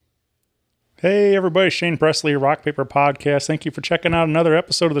Hey everybody, Shane Presley, Rock Paper Podcast. Thank you for checking out another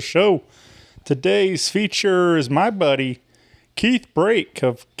episode of the show. Today's feature is my buddy Keith Brake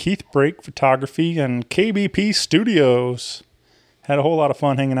of Keith Brake Photography and KBP Studios. Had a whole lot of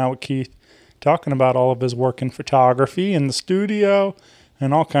fun hanging out with Keith, talking about all of his work in photography in the studio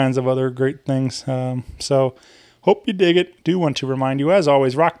and all kinds of other great things. So hope you dig it. Do want to remind you, as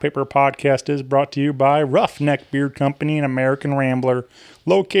always, Rock Paper Podcast is brought to you by Roughneck Beard Company and American Rambler,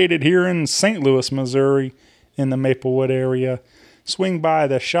 located here in St. Louis, Missouri, in the Maplewood area. Swing by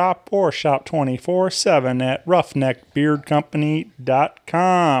the shop or shop 24/7 at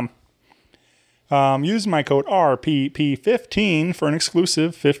roughneckbeardcompany.com. Use my code RPP15 for an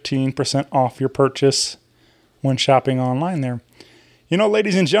exclusive 15% off your purchase when shopping online there. You know,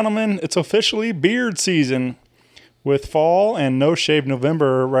 ladies and gentlemen, it's officially beard season. With fall and No Shave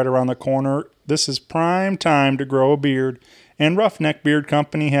November right around the corner, this is prime time to grow a beard, and Roughneck Beard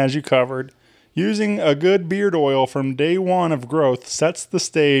Company has you covered. Using a good beard oil from day one of growth sets the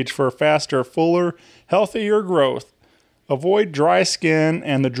stage for faster, fuller, healthier growth. Avoid dry skin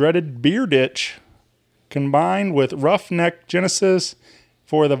and the dreaded beard itch, combined with Roughneck Genesis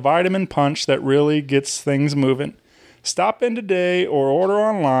for the vitamin punch that really gets things moving. Stop in today or order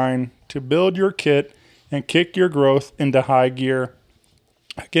online to build your kit and kick your growth into high gear.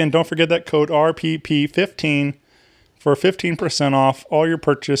 Again, don't forget that code RPP15 for 15% off all your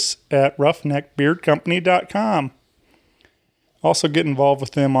purchase at roughneckbeardcompany.com. Also get involved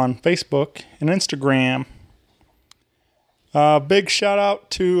with them on Facebook and Instagram. Big shout out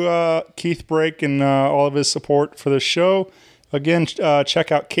to Keith Brake and all of his support for the show. Again,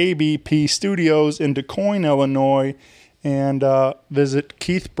 check out KBP Studios in DuQuoin, Illinois, and visit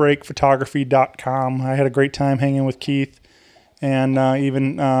keithbrakephotography.com. I had a great time hanging with Keith, and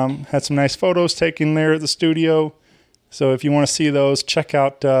even had some nice photos taken there at the studio. So if you want to see those, check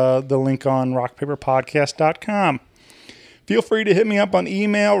out the link on rockpaperpodcast.com. Feel free to hit me up on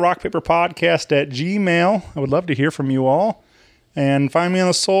email, rockpaperpodcast@gmail.com. I would love to hear from you all. And find me on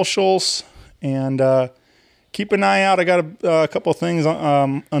the socials, and keep an eye out. I got a couple of things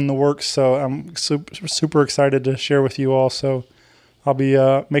on the works, so I'm super excited to share with you all. So I'll be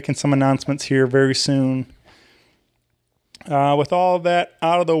making some announcements here very soon. With all of that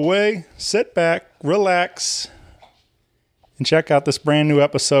out of the way, sit back, relax, and check out this brand new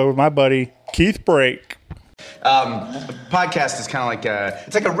episode with my buddy Keith Brake. Podcast is kind of like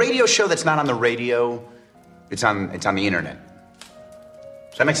it's like a radio show that's not on the radio. It's on the internet.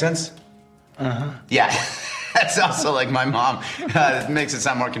 Does that make sense? Uh-huh. Yeah. That's also like my mom. It makes it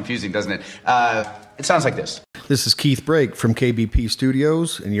sound more confusing, doesn't it? It sounds like this. This is Keith Brake from KBP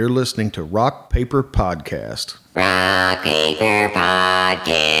Studios, and you're listening to Rock Paper Podcast. Rock Paper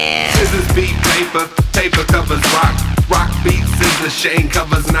Podcast. This is beat paper, paper covers rock. Rock beats, scissors, Shane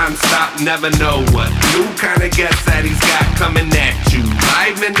covers non-stop. Never know what new kind of guests that he's got coming at you.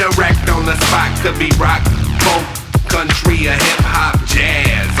 Live and direct on the spot. Could be rock, folk, country, or hip-hop,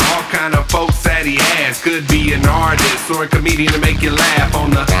 jazz. All kind of folks that he has. Could be an artist or a comedian to make you laugh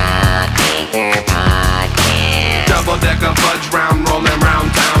on the Rock Paper Podcast. double-decker fudge round, rolling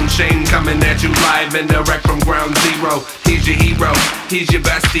round town. Shane coming at you live and direct from ground zero. He's your hero, he's your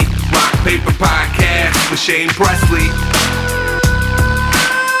bestie. Rock Paper Podcast with Shane Presley.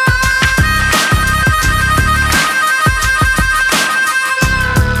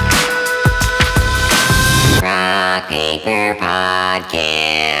 Rock Paper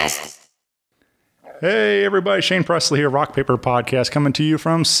Podcast. Hey everybody, Shane Presley here, Rock Paper Podcast, coming to you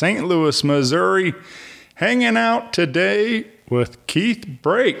from St. Louis, Missouri. Hanging out today with Keith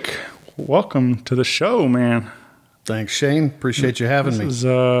Brake. Welcome to the show, man. Thanks, Shane. Appreciate you having me. This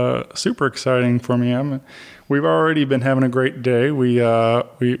is super exciting for me. We've already been having a great day.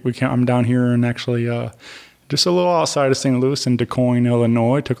 I'm down here and actually just a little outside of St. Louis in DuQuoin,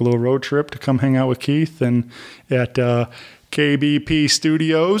 Illinois. Took a little road trip to come hang out with Keith and at KBP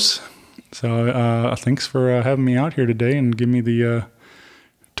Studios. So thanks for having me out here today and giving me the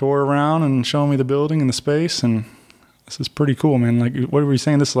tour around and showing me the building and the space. And this is pretty cool, man. Like, what were you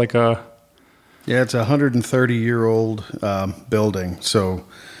saying? This is like a... Yeah, it's a 130-year-old building. So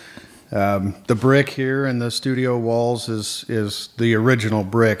the brick here in the studio walls is the original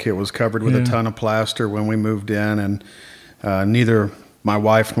brick. It was covered with a ton of plaster when we moved in, and neither my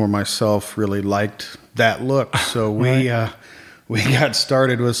wife nor myself really liked that look. So we got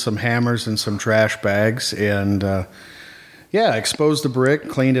started with some hammers and some trash bags, and exposed the brick,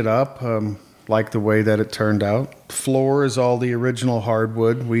 cleaned it up, like the way that it turned out. The floor is all the original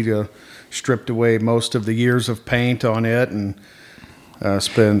hardwood. We stripped away most of the years of paint on it and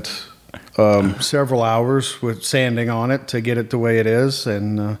spent several hours with sanding on it to get it the way it is.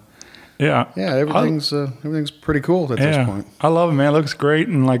 And Yeah. Yeah, everything's pretty cool at this point. I love it, man. It looks great.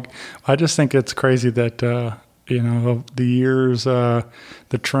 And like, I just think it's crazy that, you know, the years, the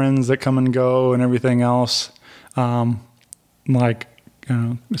trends that come and go and everything else. Like, you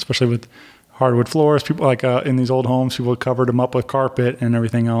know, especially with hardwood floors, people like, in these old homes, people covered them up with carpet and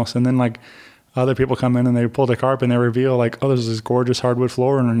everything else. And then like other people come in and they pull the carpet and they reveal like, oh, there's this gorgeous hardwood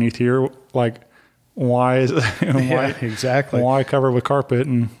floor underneath here. Like, why is Yeah, exactly. Why cover with carpet?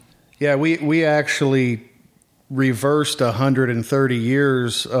 And Yeah, we actually reversed 130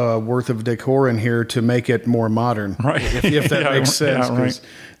 years worth of decor in here to make it more modern. Right. If that Yeah, makes sense. yeah, 'Cause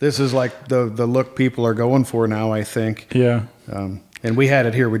this is like the look people are going for now, I think. yeah. And we had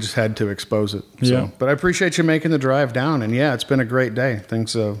it here. We just had to expose it. So. Yeah. But I appreciate you making the drive down. And yeah, it's been a great day.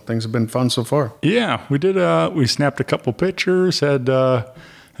 Things have been fun so far. Yeah, we did. We snapped a couple pictures. Had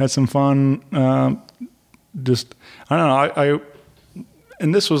some fun. Just I don't know. I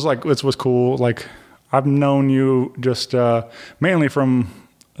and this was cool. Like I've known you just mainly from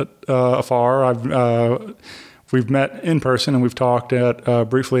afar. We've met in person and we've talked at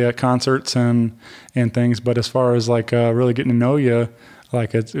briefly at concerts and things. But as far as like really getting to know you,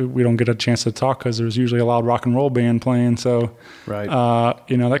 like we don't get a chance to talk because there's usually a loud rock and roll band playing. So Right.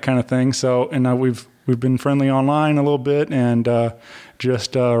 you know, that kind of thing. So and we've been friendly online a little bit, and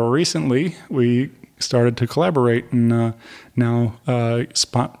just recently we started to collaborate, and now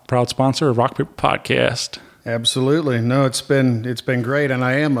proud sponsor of Rock Paper Podcast. Absolutely. No, it's been great. And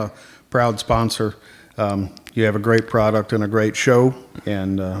I am a proud sponsor. You have a great product and a great show.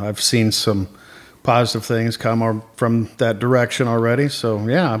 And I've seen some positive things come from that direction already. So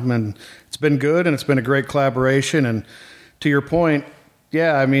yeah, it's been good, and it's been a great collaboration. And to your point,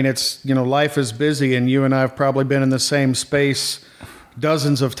 yeah, I mean, it's, you know, life is busy, and you and I have probably been in the same space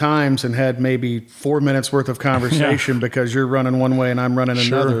dozens of times and had maybe 4 minutes worth of conversation because you're running one way and I'm running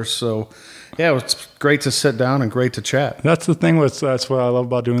another. So yeah, it's great to sit down and great to chat. That's the thing that's what I love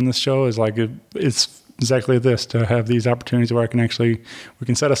about doing this show is like it's exactly this, to have these opportunities where we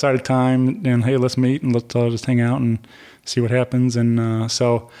can set aside a time and, hey, let's meet and let's just hang out and see what happens. And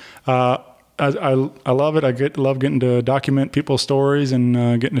so I love it. I love getting to document people's stories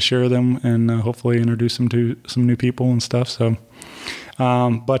and getting to share them and hopefully introduce them to some new people and stuff. So,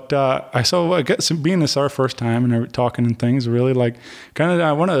 I guess being this our first time and talking and things, really like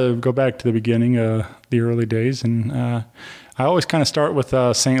I want to go back to the beginning, the early days, and I always kind of start with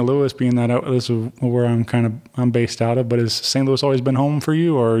St. Louis, being that this is where I'm based out of. But has St. Louis always been home for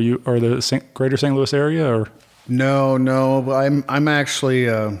you, or the greater St. Louis area, or? No. I'm actually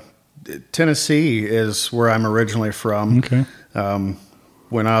Tennessee is where I'm originally from. Okay.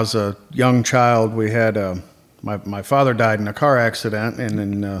 When I was a young child, we had my father died in a car accident, and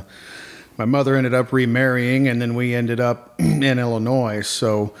then my mother ended up remarrying, and then we ended up in Illinois.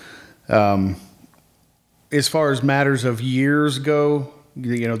 So, as far as matters of years go,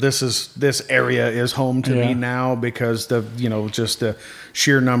 you know, this area is home to me now because just the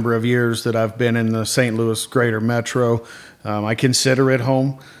sheer number of years that I've been in the St. Louis greater metro. I consider it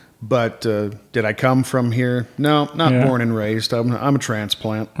home. But did I come from here? No, not born and raised. I'm a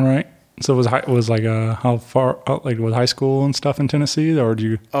transplant. Right. So was how far? Like was high school and stuff in Tennessee, or did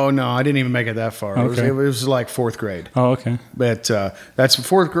you? Oh no, I didn't even make it that far. Okay. It was like fourth grade. Oh, okay. But that's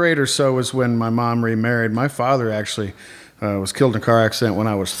fourth grade or so was when my mom remarried. My father actually was killed in a car accident when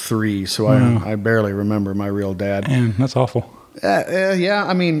I was 3, so I barely remember my real dad. Man, that's awful. Yeah,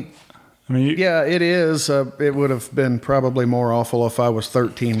 I mean, yeah, it is. It would have been probably more awful if I was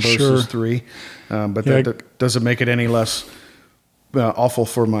 13 versus 3, but that doesn't make it any less awful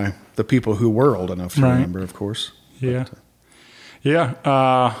for the people who were old enough to remember, of course. Yeah,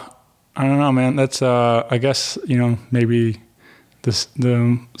 I don't know, man. That's I guess maybe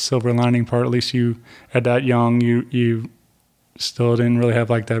the silver lining part. At least you at that young, you still didn't really have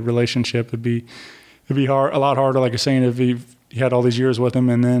like that relationship. It'd be hard, a lot harder, like you're saying, if you had all these years with him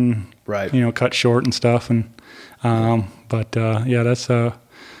and then cut short and stuff. And that's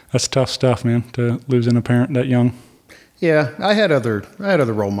tough stuff, man, to losing a parent that young. Yeah, I had other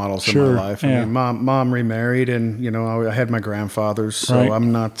role models in my life. I mean, mom remarried, and I had my grandfathers. So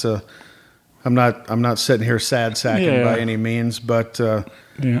I'm not sitting here sad sacking by any means. But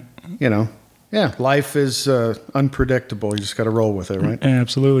life is unpredictable. You just got to roll with it, right?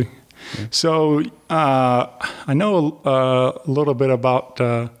 Absolutely. Yeah. So I know a little bit about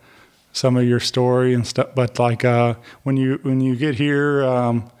some of your story and stuff, but like when you get here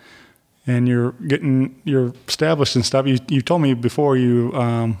and you're established and stuff, you told me before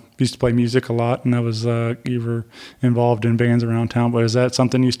you used to play music a lot, and that was you were involved in bands around town. But is that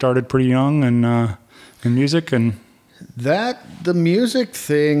something you started pretty young and in music? And The music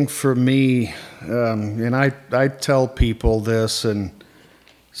thing for me, and I tell people this, and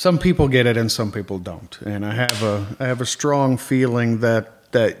some people get it and some people don't. And I have a strong feeling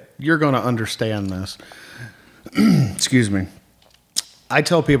that you're going to understand this. Excuse me. I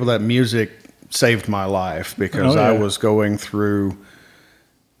tell people that music saved my life because I was going through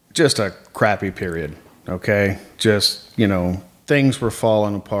just a crappy period. Okay, just things were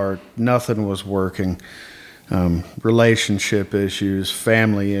falling apart. Nothing was working. Relationship issues,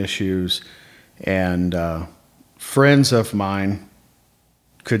 family issues, and friends of mine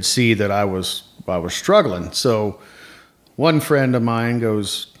could see that I was struggling. So one friend of mine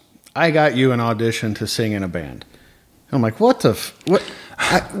goes, "I got you an audition to sing in a band." I'm like, "What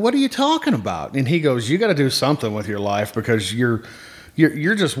what are you talking about?" And he goes, "You got to do something with your life because you're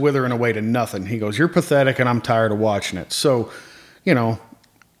just withering away to nothing." He goes, "You're pathetic, and I'm tired of watching it. So,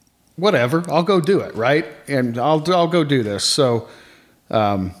 whatever, I'll go do it, right? And I'll go do this." So,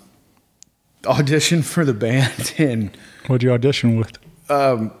 auditioned for the band, and What'd you audition with?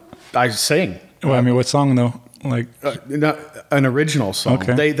 I sing. Well, I mean, what song though? Like, Not an original song.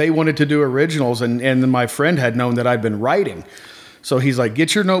 Okay. They wanted to do originals, and then my friend had known that I'd been writing. So he's like,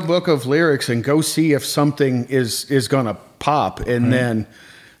 "Get your notebook of lyrics and go see if something is going to pop." And then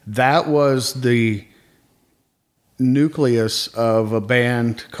that was the nucleus of a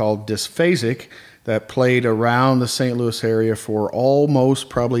band called Dysphasic that played around the St. Louis area for almost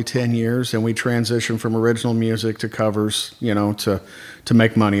probably 10 years. And we transitioned from original music to covers, to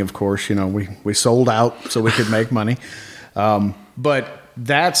make money, of course. We sold out so we could make money. But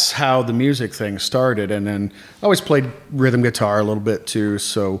that's how the music thing started. And then I always played rhythm guitar a little bit too,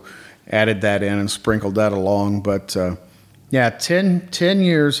 so added that in and sprinkled that along. But 10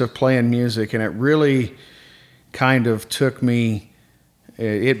 years of playing music, and it really kind of took me,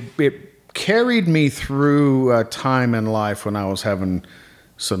 it carried me through a time in life when I was having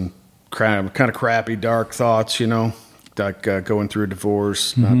some kind of crappy, dark thoughts, like going through a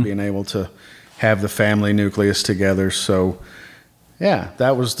divorce, not being able to have the family nucleus together. So, yeah,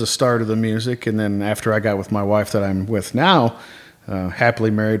 that was the start of the music. And then after I got with my wife that I'm with now,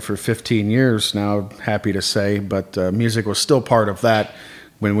 happily married for 15 years now, happy to say, but music was still part of that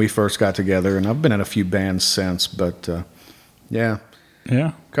when we first got together. And I've been in a few bands since, but yeah.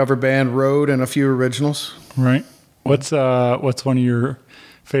 Cover band, Road, and a few originals. Right. What's one of your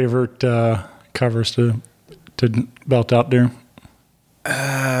favorite covers to belt out there?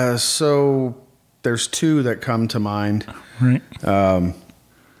 So there's two that come to mind. Right.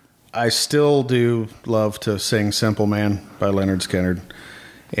 I still do love to sing Simple Man by Leonard Skinner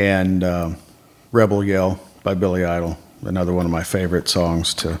and Rebel Yell by Billy Idol, another one of my favorite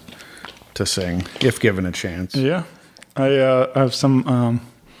songs to sing, if given a chance. Yeah. I have some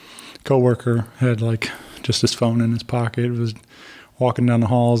coworker had like just his phone in his pocket, was walking down the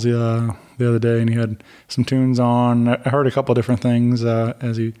halls the other day, and he had some tunes on. I heard a couple of different things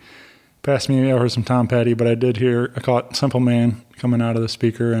as he passed me. I heard some Tom Petty, but I caught Simple Man coming out of the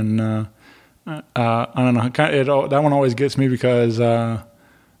speaker, and I don't know. That one always gets me because I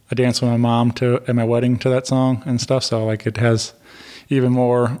danced with my mom at my wedding to that song and stuff. So like it has even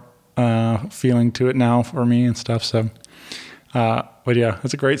more feeling to it now for me and stuff. So, but yeah,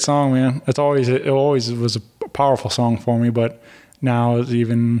 it's a great song, man. It always was a powerful song for me, but now it's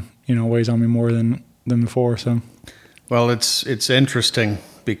even weighs on me more than before. So, well, it's interesting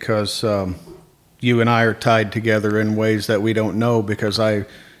because you and I are tied together in ways that we don't know, because I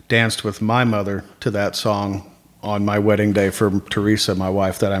danced with my mother to that song on my wedding day for Teresa, my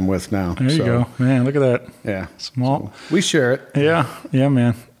wife that I'm with now. There you go, man. Look at that. Yeah, Small. So we share it. Yeah,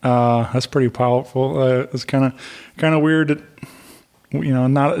 man. That's pretty powerful. It's kind of weird that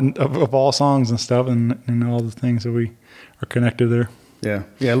not of all songs and stuff, and all the things that we are connected there. Yeah.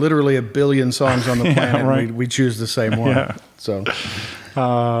 Literally a billion songs on the planet. Right. We choose the same one. Yeah. So,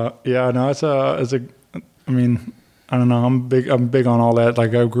 I mean, I don't know. I'm big on all that.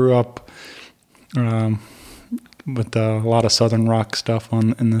 Like I grew up with a lot of Southern rock stuff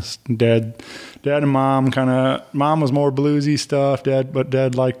in this. Dad and mom mom was more bluesy stuff.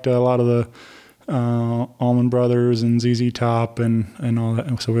 Dad liked a lot of the Allman Brothers and ZZ Top and all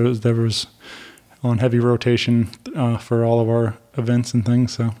that. So there was on heavy rotation for all of our events and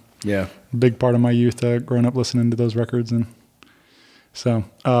things. So yeah, a big part of my youth growing up listening to those records. And so,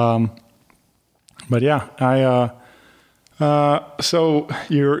 but yeah, so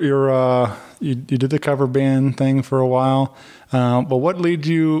you did the cover band thing for a while, but what led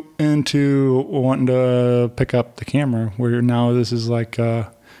you into wanting to pick up the camera, where now this is like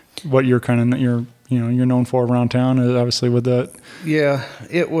what you're you're known for around town, obviously with that? Yeah,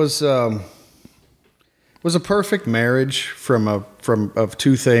 it was was a perfect marriage from of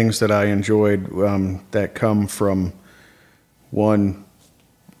two things that I enjoyed that come from one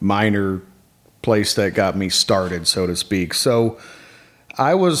minor place that got me started, so to speak. So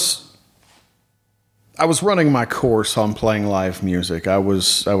I was running my course on playing live music. I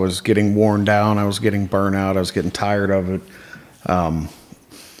was getting worn down. I was getting burnt out. I was getting tired of it.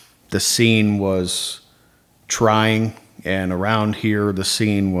 The scene was trying, and around here the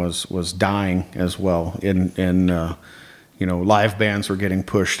scene was dying as well. Live bands were getting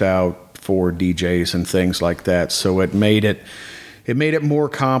pushed out for DJs and things like that. So it made it more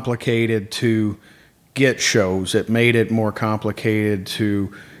complicated to get shows. It made it more complicated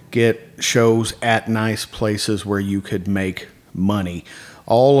to get shows at nice places where you could make money.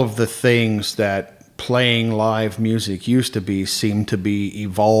 All of the things that playing live music used to be seemed to be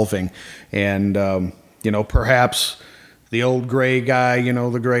evolving. And, perhaps the old gray guy,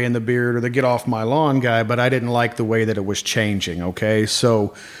 the gray in the beard, or the get off my lawn guy, but I didn't like the way that it was changing, okay?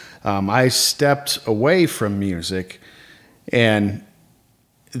 So I stepped away from music, and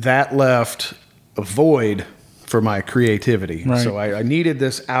that left a void for my creativity. Right. So I needed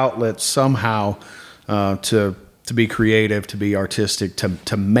this outlet somehow to be creative, to be artistic,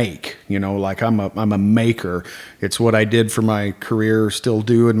 to make. Like I'm a maker. It's what I did for my career, still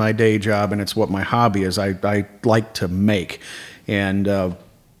do in my day job, and it's what my hobby is. I like to make, and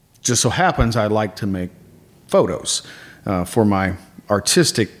just so happens I like to make photos for my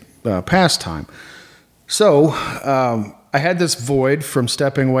artistic pastime. So I had this void from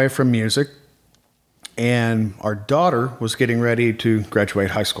stepping away from music, and our daughter was getting ready to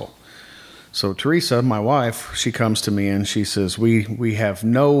graduate high school. So Teresa, my wife, she comes to me and she says, we have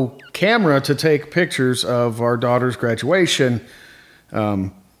no camera to take pictures of our daughter's graduation.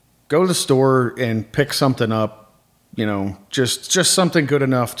 Go to the store and pick something up, just something good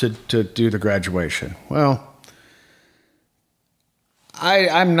enough to do the graduation. Well,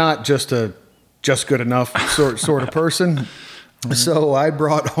 I'm not just good enough sort of person. So I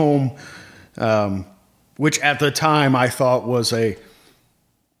brought home, which at the time I thought was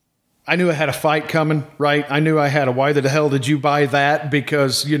I knew I had a fight coming, right? I knew I had why the hell did you buy that?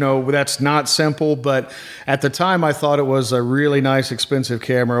 Because, that's not simple. But at the time, I thought it was a really nice, expensive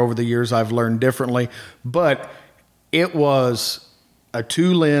camera. Over the years, I've learned differently. But it was a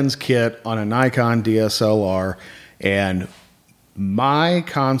 2-lens kit on a Nikon DSLR. And my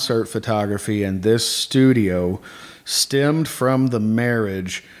concert photography in this studio stemmed from the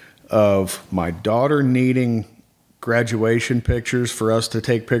marriage of my daughter needing graduation pictures for us to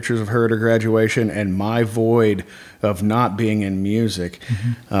take pictures of her at her graduation, and my void of not being in music.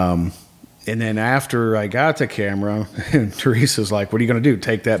 Mm-hmm. And then after I got the camera, Teresa's like, what are you going to do?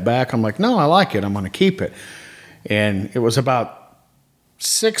 Take that back? I'm like, no, I like it. I'm going to keep it. And it was about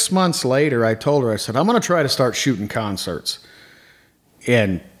 6 months later, I told her, I said, I'm going to try to start shooting concerts.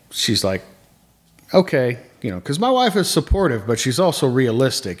 And she's like, okay, because my wife is supportive, but she's also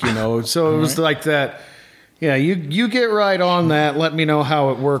realistic, So it was like that. Yeah, you get right on that. Let me know how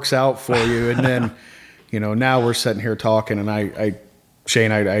it works out for you. And then, now we're sitting here talking, and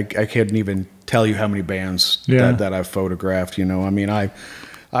Shane, I can't even tell you how many bands that I've photographed.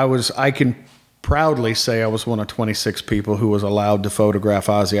 I can proudly say I was one of 26 people who was allowed to photograph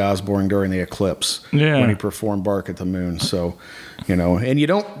Ozzy Osbourne during the eclipse when he performed Bark at the Moon. So, and you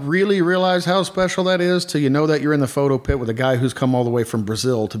don't really realize how special that is till you know that you're in the photo pit with a guy who's come all the way from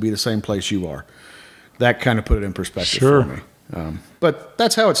Brazil to be the same place you are. That kind of put it in perspective for me. But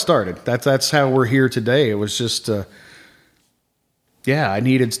that's how it started. That's how we're here today. It was just, I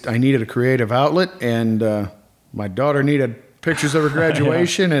needed a creative outlet, and my daughter needed pictures of her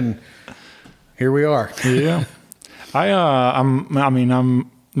graduation, and here we are. Yeah,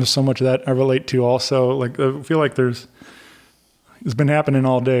 there's so much that I relate to. Also, like I feel like it's been happening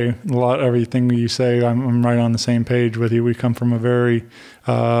all day. Everything you say, I'm right on the same page with you. We come from a very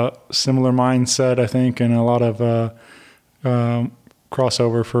similar mindset, I think, and a lot of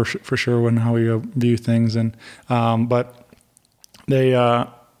crossover for sure when how we view things. And but I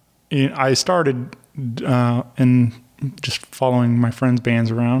started in just following my friends'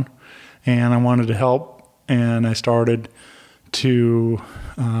 bands around, and I wanted to help, and I started to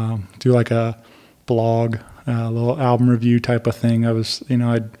do like a blog. A little album review type of thing.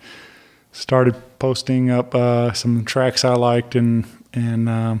 I'd started posting up some tracks I liked, and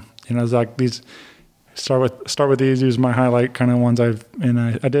I was like, these start with these. Use my highlight kind of ones I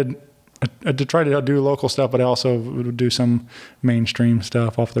did try to do local stuff, but I also would do some mainstream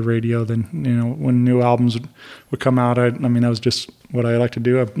stuff off the radio. Then when new albums would come out, that was just what I like to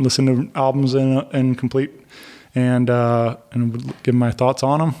do. I listened to albums in complete and would give my thoughts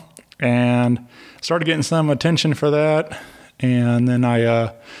on them. and started getting some attention for that. And then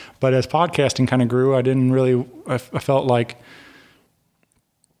but as podcasting kind of grew, I felt like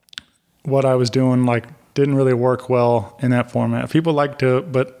what I was doing didn't really work well in that format. People like to,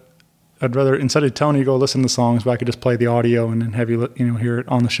 but I'd rather, instead of telling you to go listen to songs, but I could just play the audio and then have you hear it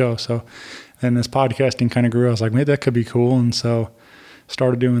on the show. So, and as podcasting kind of grew, I was like, maybe that could be cool. And so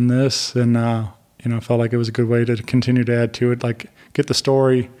started doing this, and felt like it was a good way to continue to add to it, get the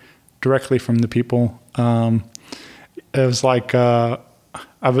story directly from the people. It was like,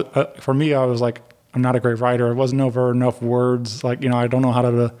 for me, I was like, I'm not a great writer. I wasn't over enough words. I don't know how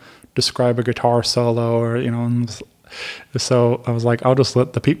to describe a guitar solo or, and so I was like, I'll just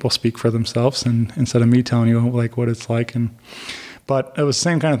let the people speak for themselves, and instead of me telling you what it's like. But it was the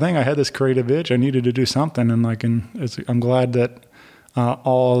same kind of thing. I had this creative itch. I needed to do something. And I'm glad that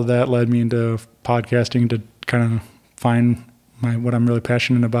all of that led me into podcasting to kind of find what I'm really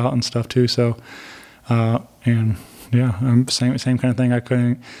passionate about and stuff too. So, and yeah, I'm same kind of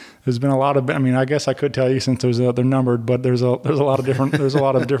thing. There's been a lot of, I guess I could tell you since they're numbered, but there's a lot of different,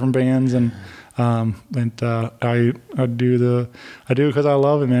 different bands, and I do because I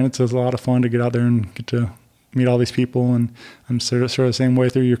love it, man. It's a lot of fun to get out there and get to meet all these people, and I'm sort of the same way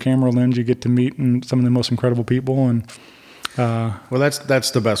through your camera lens. You get to meet some of the most incredible people, and well,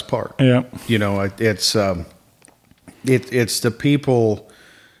 that's the best part. Yeah, it's the people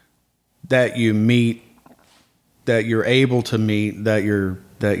that you meet, that you're able to meet, that you're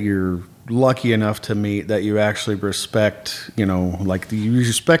lucky enough to meet, that you actually respect. You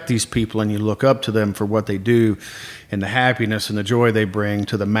respect these people and you look up to them for what they do, and the happiness and the joy they bring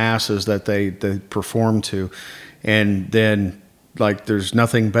to the masses that they perform to. And then there's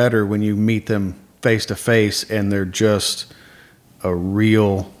nothing better when you meet them face to face and they're just a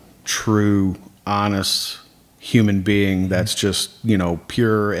real, true, honest human being that's just,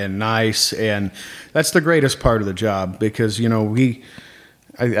 pure and nice. And that's the greatest part of the job, because,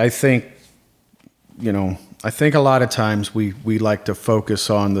 I think a lot of times we like to focus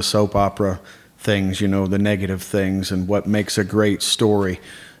on the soap opera things, the negative things, and what makes a great story.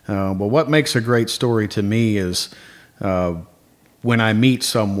 But what makes a great story to me is when I meet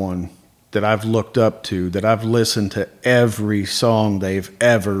someone that I've looked up to, that I've listened to every song they've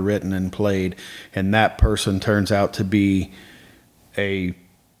ever written and played, and that person turns out to be a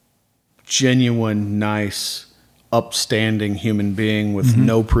genuine, nice, upstanding human being with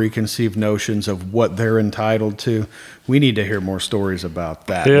no preconceived notions of what they're entitled to. We need to hear more stories about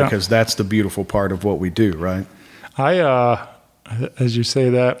that, because that's the beautiful part of what we do, right? As you say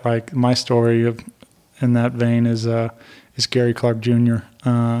that, my story in that vein is Gary Clark Jr.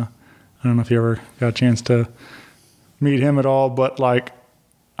 I don't know if you ever got a chance to meet him at all, but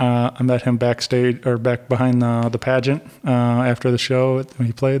I met him backstage or back behind the pageant after the show when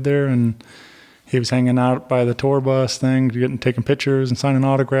he played there, and he was hanging out by the tour bus thing, taking pictures and signing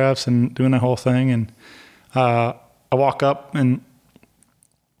autographs and doing that whole thing. And I walk up, and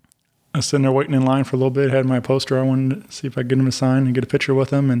I was sitting there waiting in line for a little bit, had my poster. I wanted to see if I could get him to sign and get a picture with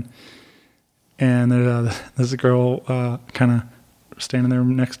him. And there's a girl kind of standing there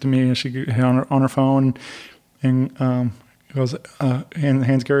next to me, and she on her phone, and goes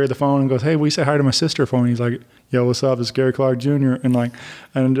hands Gary the phone and goes, "Hey, will you say hi to my sister for me?" He's like, "Yo, what's up? It's Gary Clark Jr." And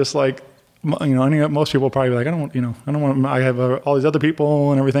just most people probably be like, I don't want. I have all these other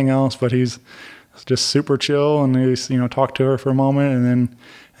people and everything else, but he's just super chill, and he's talked to her for a moment, and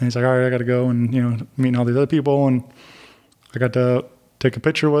he's like, all right, I got to go, and meeting all these other people, and I got to take a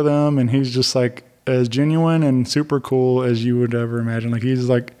picture with him, and he's just as genuine and super cool as you would ever imagine.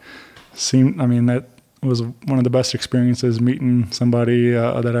 That was one of the best experiences, meeting somebody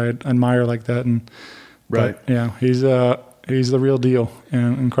that I admire like that. And right, but, yeah, he's the real deal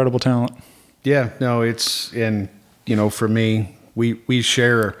and incredible talent. Yeah, no, for me, we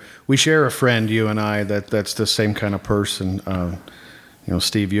share a friend, you and I, that's the same kind of person.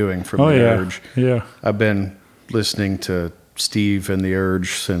 Steve Ewing from The Urge. Yeah, I've been listening to Steve and The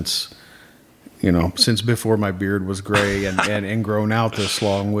Urge since before my beard was gray and grown out this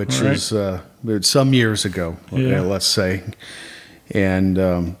long, which is some years ago, let's say.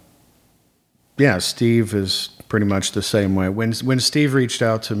 And Steve is pretty much the same way. When Steve reached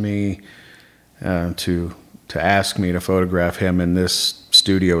out to me to ask me to photograph him in this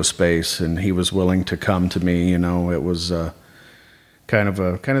studio space, and he was willing to come to me, it was kind of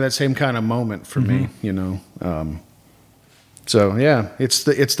that same kind of moment for me, So yeah,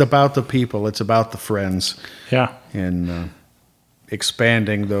 it's about the people, it's about the friends, and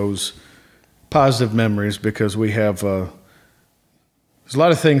expanding those positive memories, because we have there's a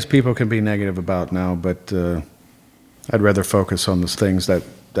lot of things people can be negative about now, but I'd rather focus on those things that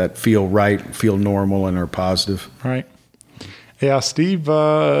that feel right, feel normal, and are positive. Right. Yeah, Steve,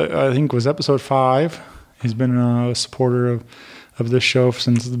 I think was episode 5. He's been a supporter of this show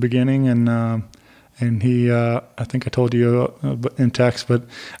since the beginning, and he, I think I told you in text, but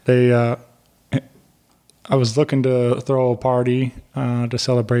I was looking to throw a party to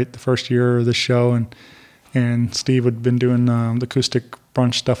celebrate the first year of the show, and Steve had been doing the acoustic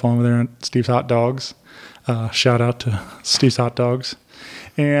brunch stuff over there at Steve's Hot Dogs. Shout out to Steve's Hot Dogs.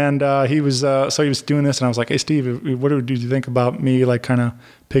 And he was doing this, and I was like, "Hey, Steve, what did you think about me, like, kind of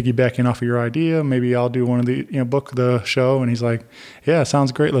piggybacking off of your idea? Maybe I'll do one of the, book the show." And he's like, "Yeah,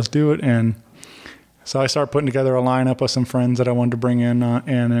 sounds great. Let's do it." And so I started putting together a lineup of some friends that I wanted to bring in,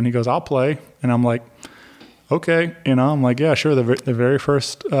 and then he goes, "I'll play," and I'm like, "Okay," I'm like, "Yeah, sure." The very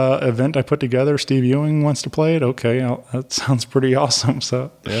first event I put together, Steve Ewing wants to play it. Okay, that sounds pretty awesome. So,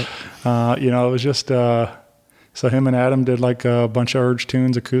 yeah. It was just. So him and Adam did like a bunch of Urge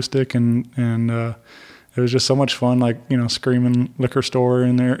tunes acoustic, and it was just so much fun, like, screaming liquor store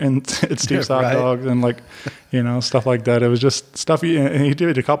in there and at Steve's Hot Dogs and like, stuff like that. It was just stuff. And he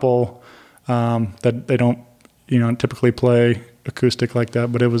did a couple that they don't, typically play acoustic like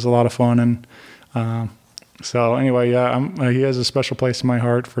that, but it was a lot of fun. And so anyway, yeah, he has a special place in my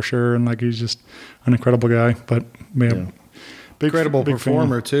heart for sure. And like, he's just an incredible guy, but man. Incredible big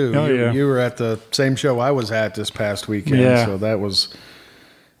performer fan. too. Oh, yeah. You were at the same show I was at this past weekend, so that was,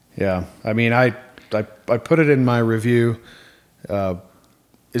 yeah. I mean, I put it in my review.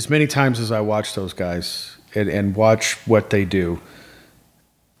 As many times as I watch those guys and watch what they do,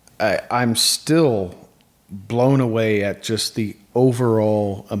 I'm still blown away at just the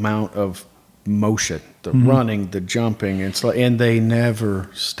overall amount of motion, the running, the jumping, and they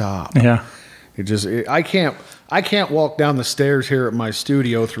never stop. Yeah. I can't walk down the stairs here at my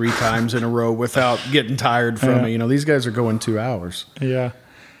studio 3 times in a row without getting tired from it. These guys are going 2 hours. Yeah.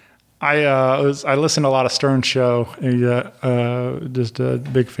 I listened to a lot of Stern show. Just a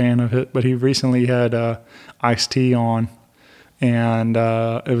big fan of it. But he recently had Ice-T on, and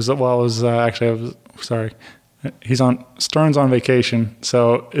Stern's on vacation,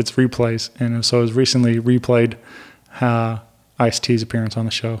 so it's replays, and so it was recently replayed Ice-T's appearance on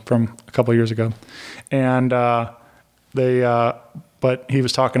the show from a couple of years ago, and but he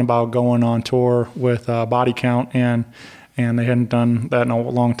was talking about going on tour with Body Count, and they hadn't done that in a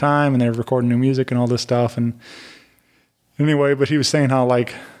long time, and they were recording new music and all this stuff. And anyway, but he was saying how,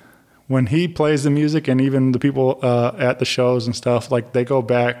 like, when he plays the music, and even the people at the shows and stuff, like, they go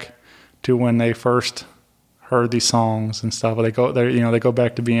back to when they first heard these songs and stuff. They go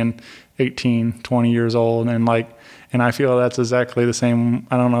back to being 18, 20 years old, and I feel that's exactly the same.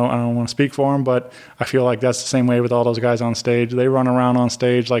 I don't know. I don't want to speak for them, but I feel like that's the same way with all those guys on stage. They run around on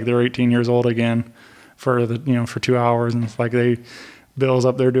stage like they're 18 years old again for 2 hours, and it's like Bill's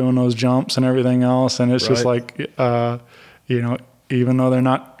up there doing those jumps and everything else, and it's just like, even though they're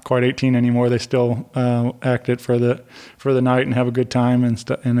not quite 18 anymore, they still act it for the night and have a good time and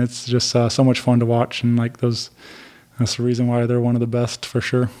stuff. And it's just so much fun to watch, and like that's the reason why they're one of the best for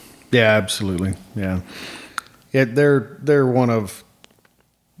sure. Yeah, absolutely. Yeah. Yeah, they're one of,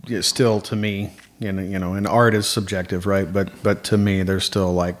 still to me, and art is subjective, right? But to me, they're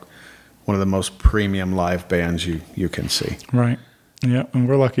still like one of the most premium live bands you can see. Right. Yeah, and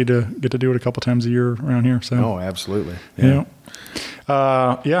we're lucky to get to do it a couple times a year around here. So. Oh, absolutely. Yeah.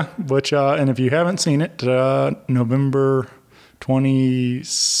 Which and if you haven't seen it, November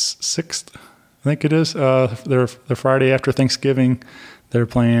 26th, I think it is. They're Friday after Thanksgiving. They're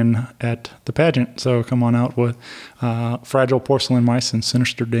playing at the Pageant, so come on out with Fragile Porcelain Mice and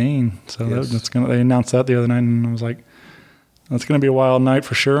Sinister Dane. So yes. They announced that the other night, and I was like, that's gonna be a wild night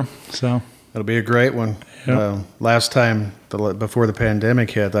for sure. So it'll be a great one. Yep. Last time before the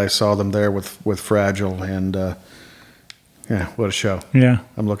pandemic hit, I saw them there with Fragile, and what a show! Yeah,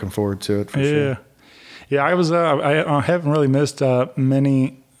 I'm looking forward to it for sure. Yeah, I was. I haven't really missed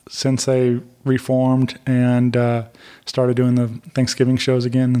many since they reformed and started doing the Thanksgiving shows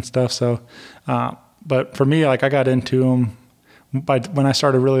again and stuff. So, but for me, like, I got into them when I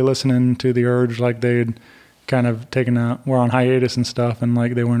started really listening to the Urge. Like, they'd kind of were on hiatus and stuff, and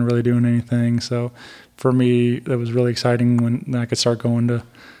like they weren't really doing anything. So for me, it was really exciting when I could start going to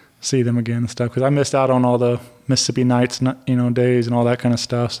see them again and stuff, because I missed out on all the Mississippi Nights, days and all that kind of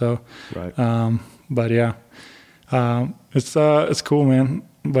stuff. So, right. But yeah, it's cool, man.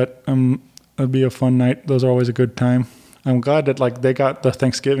 But it'd be a fun night. Those are always a good time. I'm glad that like they got the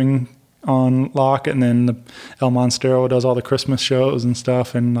Thanksgiving on lock, and then the El Monstero does all the Christmas shows and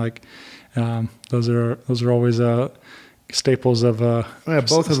stuff, and like those are always staples of.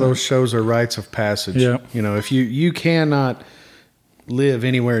 Both of those shows are rites of passage. Yeah. If you cannot live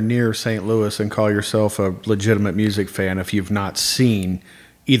anywhere near St. Louis and call yourself a legitimate music fan if you've not seen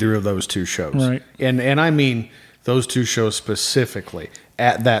either of those two shows. Right. And I mean those two shows specifically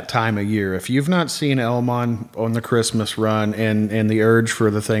at that time of year. If you've not seen Elmon on the Christmas run and the Urge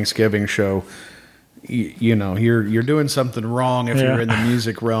for the Thanksgiving show, you know, you're doing something wrong if you're in the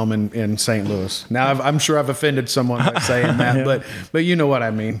music realm in St. Louis. Now, I'm sure I've offended someone by saying that, but you know what I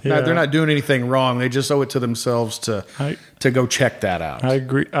mean. Yeah. They're not doing anything wrong. They just owe it to themselves to go check that out. I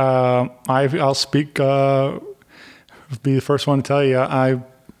agree. I'll speak. Be the first one to tell you.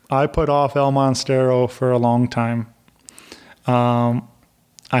 I put off El Monstero for a long time. I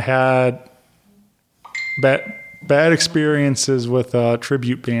had bad experiences with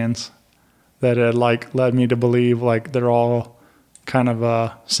tribute bands that had led me to believe they're all kind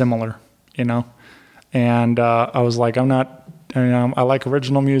of similar, you know. And I was like, I'm not. I like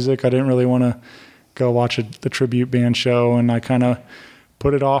original music. I didn't really want to go watch the tribute band show, and I kind of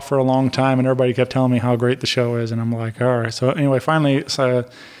put it off for a long time. And everybody kept telling me how great the show is, and I'm like, all right. So anyway, finally, I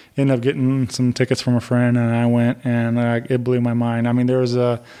ended up getting some tickets from a friend, and I went, and it blew my mind. I mean, there is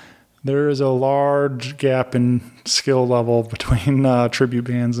a large gap in skill level between tribute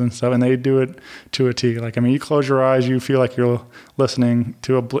bands and stuff, and they do it to a T. Like, I mean, you close your eyes, you feel like you're listening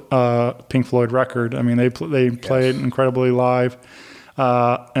to a Pink Floyd record. I mean, they play it incredibly live,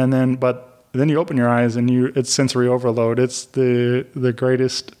 but then you open your eyes and it's sensory overload. It's the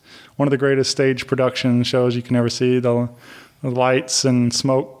greatest, one of the greatest stage production shows you can ever see. The lights and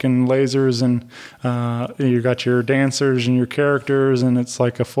smoke and lasers, and you got your dancers and your characters, and it's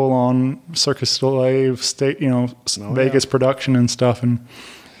like a full-on Circus du Soleil state, Vegas production and stuff. And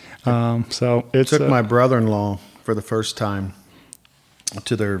so it took my brother-in-law for the first time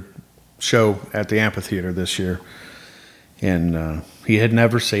to their show at the amphitheater this year, and he had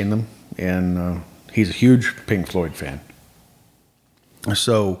never seen them, and he's a huge Pink Floyd fan.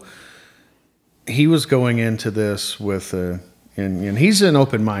 So he was going into this with and he's an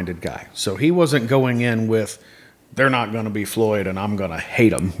open-minded guy, so he wasn't going in with, they're not going to be Floyd and I'm going to hate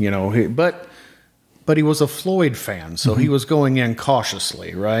them, but he was a Floyd fan, so he was going in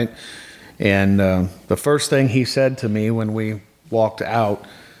cautiously, right? And the first thing he said to me when we walked out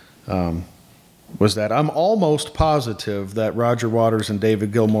was that I'm almost positive that Roger Waters and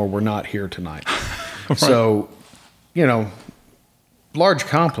David Gilmour were not here tonight. Right. So, large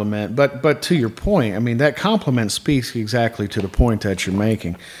compliment, but to your point, I mean, that compliment speaks exactly to the point that you're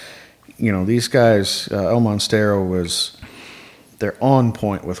making. These guys, El Monstero they're on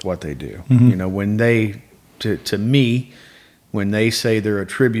point with what they do. Mm-hmm. When they, to me, when they say they're a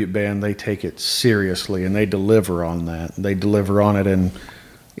tribute band, they take it seriously and they deliver on that. They deliver on it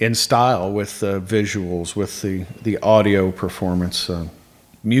in style, with the visuals, with the audio performance,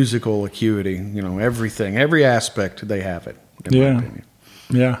 musical acuity, everything, every aspect, they have it. In my opinion.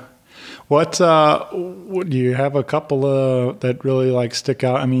 Yeah. What do you have a couple that really stick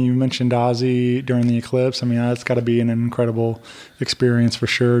out? I mean, you mentioned Ozzy during the eclipse. I mean, that's got to be an incredible experience for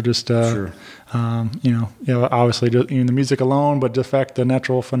sure. Just sure. Obviously, just, the music alone, but the fact, the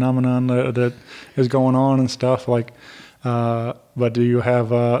natural phenomenon that is going on and stuff. But do you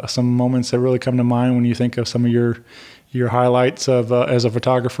have some moments that really come to mind when you think of some of your highlights of as a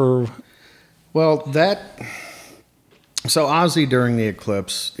photographer? Well, so Ozzy during the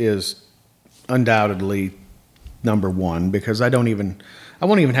eclipse is undoubtedly number one, because I won't even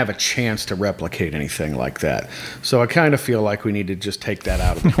have a chance to replicate anything like that. So I kind of feel like we need to just take that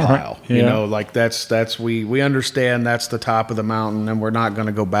out of the pile. Yeah. We understand that's the top of the mountain and we're not going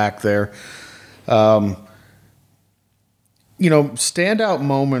to go back there. Standout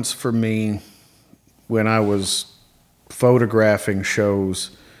moments for me when I was photographing shows,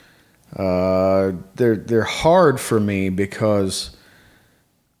 they're hard for me because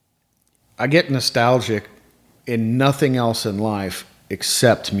I get nostalgic in nothing else in life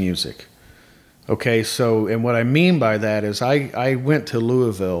except music. Okay, so, and what I mean by that is I went to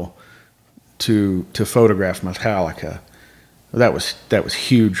Louisville to photograph Metallica. That was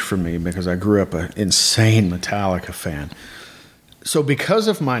huge for me because I grew up an insane Metallica fan. So because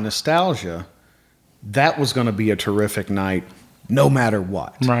of my nostalgia, that was going to be a terrific night no matter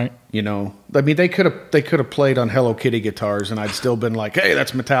what. Right. I mean, they could have played on Hello Kitty guitars and I'd still been like, hey,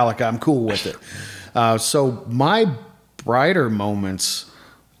 that's Metallica, I'm cool with it. So my brighter moments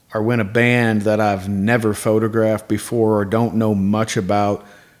are when a band that I've never photographed before or don't know much about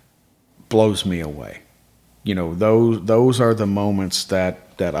blows me away. Those are the moments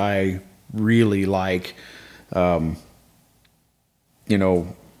that I really like. I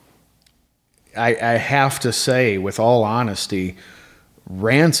have to say, with all honesty,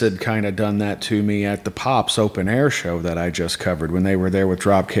 Rancid kind of done that to me at the Pops open air show that I just covered when they were there with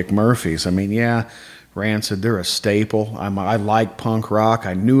Dropkick Murphys. I mean, yeah, Rancid, they're a staple. I like punk rock.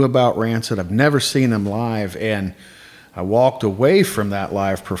 I knew about Rancid. I've never seen them live, and I walked away from that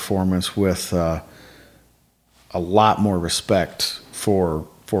live performance with a lot more respect for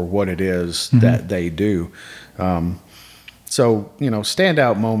what it is that they do. So, you know,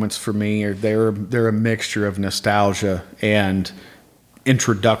 standout moments for me are they're a mixture of nostalgia and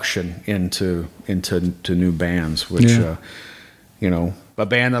introduction into new bands, which you know, a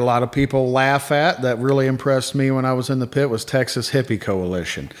band that a lot of people laugh at that really impressed me when I was in the pit was Texas Hippie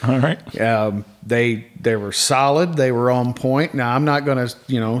Coalition. All right. They were solid. They were on point. Now, I'm not going to,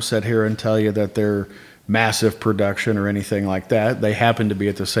 you know, sit here and tell you that they're massive production or anything like that. They happened to be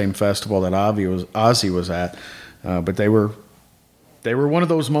at the same festival that Ozzy was at, but they were one of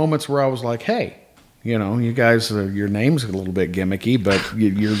those moments where I was like, hey, you know, you guys, your name's a little bit gimmicky, but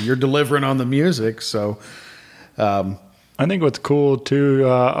you're delivering on the music. So, I think what's cool too,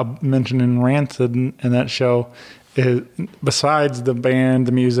 mentioning Rancid in that show, is besides the band,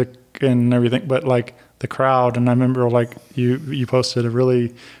 the music, and everything, but like the crowd. And I remember like you posted a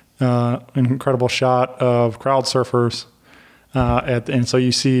really incredible shot of crowd surfers, and so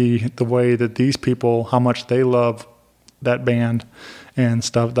you see the way that these people, how much they love that band and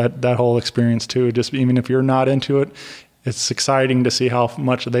stuff, that whole experience too. Just even if you're not into it, it's exciting to see how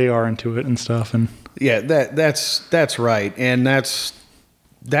much they are into it and stuff. And yeah, that's right, and that's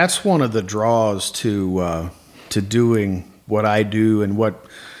one of the draws to doing what I do and what,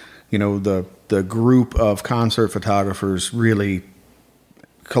 you know, the group of concert photographers really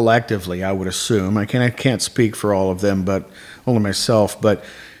collectively, I would assume. I can't speak for all of them, but only myself. But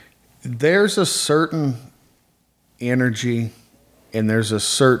there's a certain energy and there's a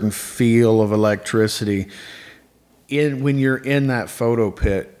certain feel of electricity when you're in that photo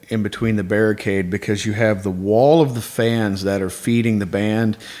pit in between the barricade, because you have the wall of the fans that are feeding the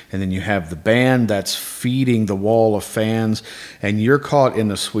band, and then you have the band that's feeding the wall of fans, and you're caught in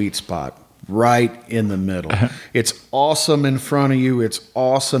the sweet spot right in the middle. It's awesome in front of you. It's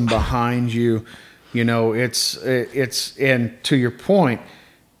awesome behind you. You know, it's and to your point,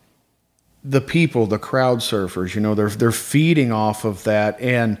 the people, the crowd surfers, you know, they're feeding off of that.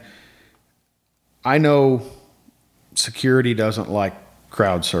 And I know security doesn't like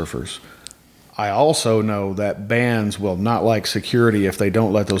crowd surfers. I also know that bands will not like security if they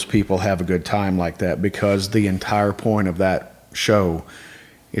don't let those people have a good time like that, because the entire point of that show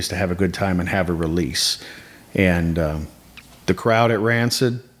is to have a good time and have a release. And the crowd at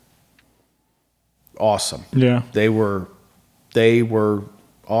Rancid, awesome. yeah, They were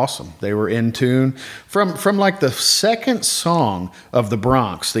awesome. They were in tune from like the second song of the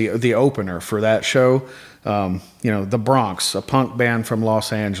Bronx, the opener for that show. You know, the Bronx, a punk band from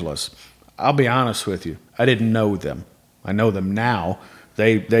Los Angeles. I'll be honest with you, I didn't know them. I know them now.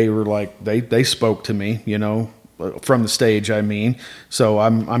 They were like they spoke to me, you know, from the stage. I mean, so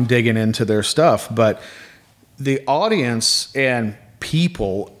I'm digging into their stuff. But the audience and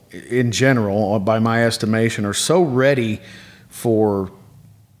people in general, by my estimation, are so ready for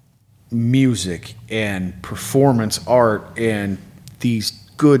music and performance art and these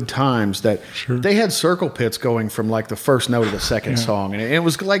good times that they had circle pits going from like the first note of the second song, and it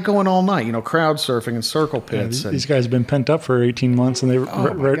was like going all night, you know, crowd surfing and circle pits. These guys have been pent up for 18 months and they were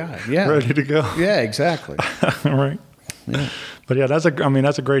ready to go. Yeah, exactly. Right. Yeah. But yeah, that's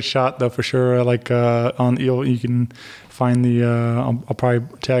a great shot though, for sure. Like you can find the I'll probably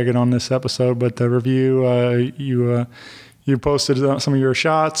tag it on this episode, but the review you posted some of your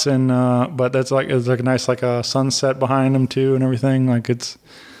shots, and but it's like a nice like a sunset behind them too and everything. Like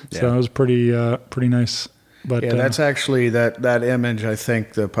so it was pretty nice. But yeah, that's actually that image. I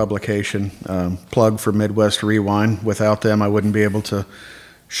think the publication plug for Midwest Rewind. Without them, I wouldn't be able to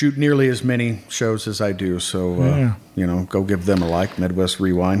shoot nearly as many shows as I do. So you know, go give them a like, Midwest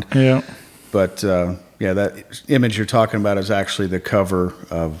Rewind. Yeah. But yeah, that image you're talking about is actually the cover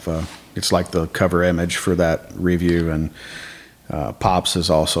of. It's like the cover image for that review, and Pops has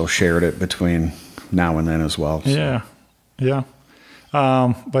also shared it between now and then as well. So. Yeah.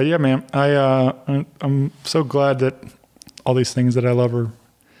 But yeah, man, I'm so glad that all these things that I love are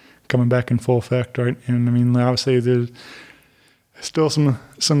coming back in full effect, right? And I mean, obviously there's still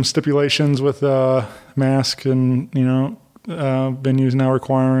some stipulations with mask and, you know, venues now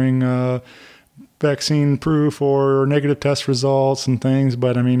requiring vaccine proof or negative test results and things.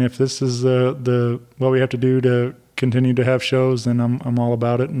 But I mean, if this is the what we have to do to continue to have shows, then I'm all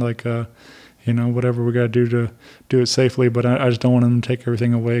about it. And like, you know, whatever we got to do it safely. But I just don't want them to take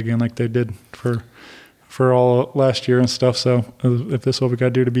everything away again like they did for for all last year and stuff. So if this is what we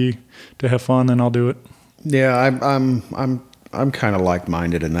got to do to have fun, then I'll do it. Yeah, I'm kind of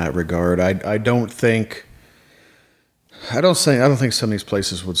like-minded in that regard. I don't think some of these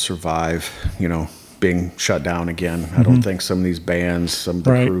places would survive, being shut down again. I don't think some of these bands, some of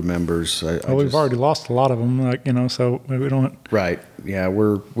the crew members. We've already lost a lot of them, so we don't. Right. Yeah,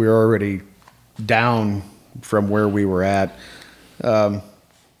 we're already down from where we were at.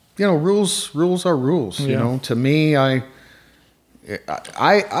 Rules are rules. Yeah. To me, I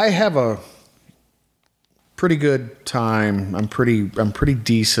have a pretty good time. I'm pretty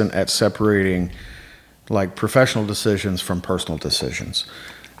decent at separating like professional decisions from personal decisions.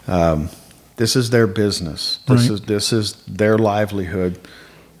 This is their business. This is their livelihood,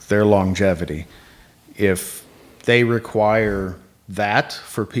 their longevity. If they require that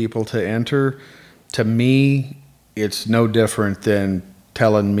for people to enter, to me, it's no different than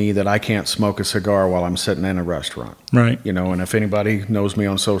telling me that I can't smoke a cigar while I'm sitting in a restaurant. Right. And if anybody knows me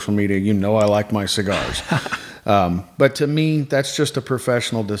on social media, I like my cigars. But to me, that's just a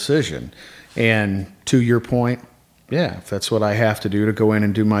professional decision. And to your point, yeah, if that's what I have to do to go in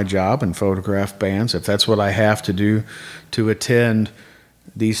and do my job and photograph bands, if that's what I have to do to attend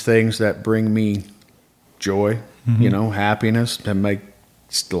these things that bring me joy, happiness, and make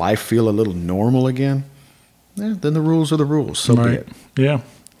life feel a little normal again, then the rules are the rules. So be it. Yeah.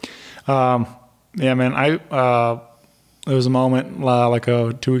 Yeah, man. There was a moment like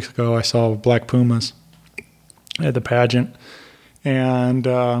 2 weeks ago, I saw Black Pumas at the pageant, and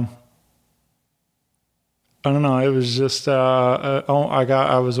I don't know. It was just I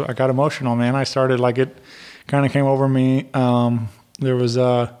got emotional, man. I started it kind of came over me. There was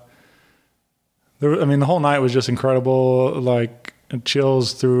the whole night was just incredible. Like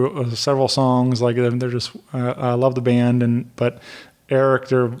chills through several songs. Like they're just I love the band, but Eric,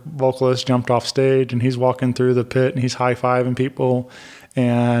 their vocalist, jumped off stage and he's walking through the pit and he's high-fiving people,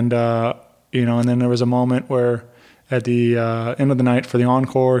 and and then there was a moment where at the end of the night for the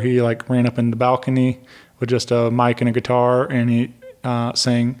encore, he ran up in the balcony with just a mic and a guitar, and he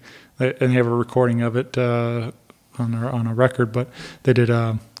sang, and they have a recording of it on a record, but they did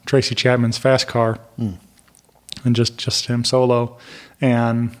Tracy Chapman's Fast Car, and just him solo,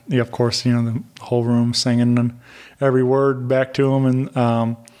 and of course, the whole room singing every word back to him,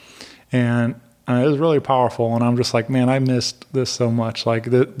 and it was really powerful, and I'm just like, man, I missed this so much,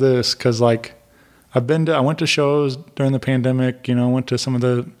 this, because I went to shows during the pandemic, went to some of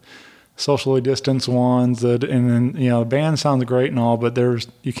the socially distanced ones, and then the band sounds great and all, but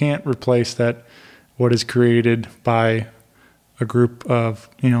you can't replace that what is created by a group of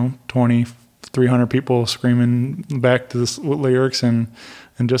 2,300 people screaming back to the lyrics, and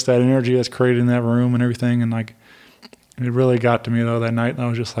just that energy that's created in that room and everything, and it really got to me though that night, and I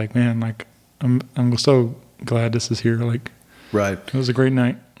was just like, man, I'm so glad this is here. Right, it was a great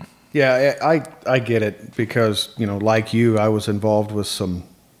night. Yeah, I get it, because like you, I was involved with some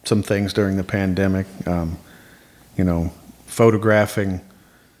things during the pandemic, photographing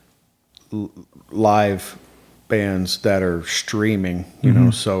live bands that are streaming,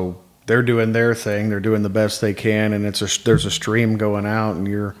 so they're doing their thing, they're doing the best they can, and there's a stream going out, and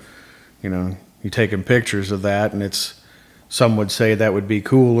you're taking pictures of that, and some would say that would be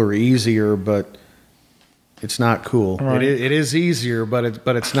cool or easier, but it's not cool. Right. It is easier, but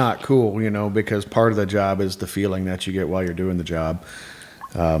it's not cool, because part of the job is the feeling that you get while you're doing the job.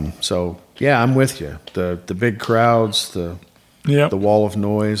 So yeah, I'm with you. The big crowds, the wall of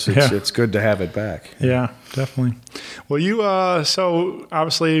noise. It's good to have it back. Yeah, definitely. Well, you so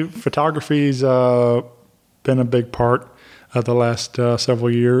obviously photography's been a big part of the last several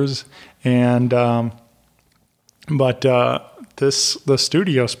years, and but the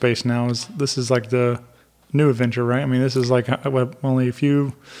studio space now is the new adventure, right? I mean, this is only a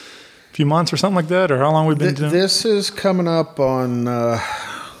few months or something like that, or how long we've been doing? This is coming up on,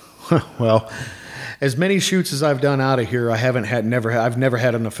 well, as many shoots as I've done out of here, I've never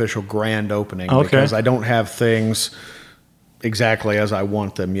had an official grand opening, because I don't have things exactly as I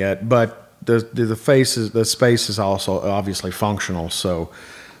want them yet. But the space is also obviously functional, so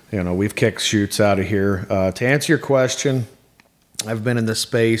we've kicked shoots out of here. To answer your question, I've been in the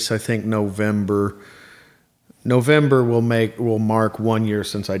space. I think November will mark 1 year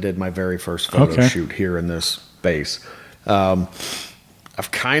since I did my very first photo shoot here in this space.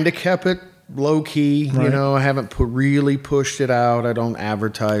 I've kind of kept it low key, right. I haven't really pushed it out. I don't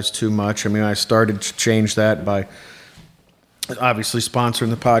advertise too much. I mean, I started to change that by obviously sponsoring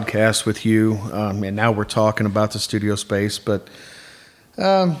the podcast with you, and now we're talking about the studio space. But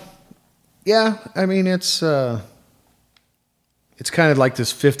yeah, I mean, it's it's kind of like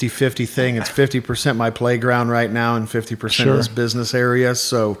this 50-50 thing. It's 50% my playground right now and 50% Sure. this business area.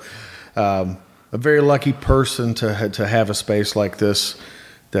 So a very lucky person to have a space like this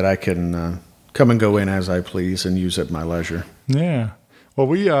that I can come and go in as I please and use at my leisure. Yeah. Well,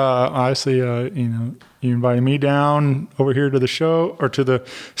 we obviously, you invited me down over here to the show or to the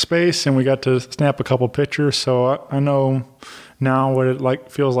space, and we got to snap a couple pictures. So I know now what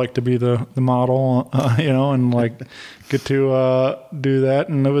it feels like to be the model, and get to do that.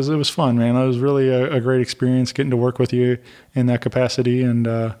 And it was fun, man. It was really a great experience getting to work with you in that capacity,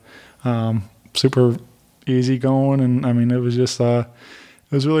 and super easy going. And I mean, it was just it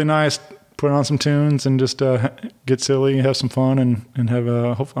was really nice. Put on some tunes and just get silly, have some fun, and have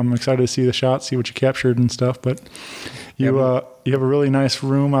I'm excited to see the shots, see what you captured and stuff. But you have a really nice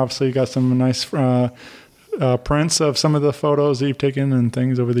room. Obviously, you got some nice prints of some of the photos that you've taken and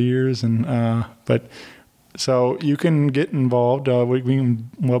things over the years. And but so you can get involved. We can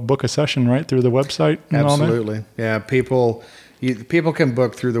book a session right through the website. And Absolutely, all that? yeah. People can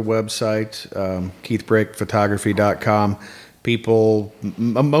book through the website, KeithBrakePhotography.com.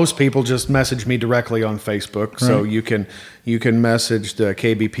 Most people just message me directly on Facebook. So you can message the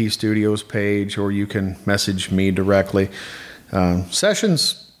KBP Studios page, or you can message me directly.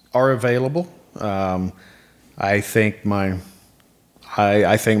 Sessions are available. I think my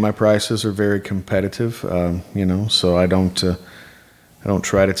prices are very competitive. So I don't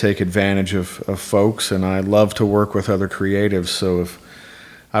try to take advantage of folks, and I love to work with other creatives. So if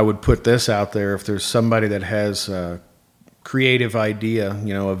I would put this out there, if there's somebody that has creative idea,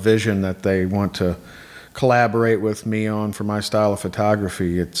 a vision that they want to collaborate with me on for my style of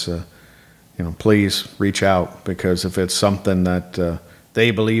photography, it's, please reach out, because if it's something that they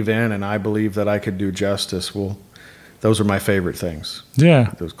believe in and I believe that I could do justice, well, those are my favorite things.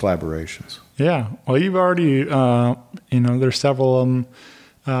 Yeah. Those collaborations. Yeah. Well, you've already, there's several of them.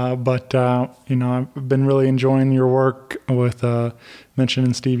 But I've been really enjoying your work with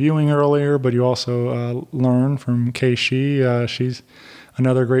mentioning Steve Ewing earlier, but you also learn from Kay Shee. She's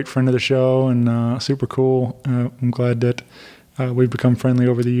another great friend of the show and super cool. I'm glad that we've become friendly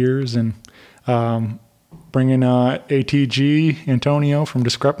over the years, and bringing ATG Antonio from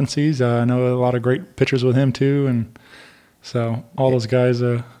Discrepancies. I know a lot of great pictures with him too, and so all those guys.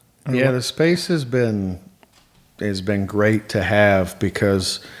 The space has been great to have,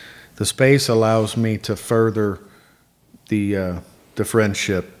 because the space allows me to further the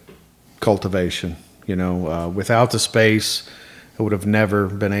friendship cultivation. Without the space, I would have never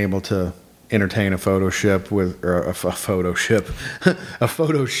been able to entertain a photo shoot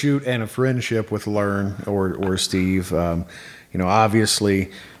and a friendship with Learn or Steve.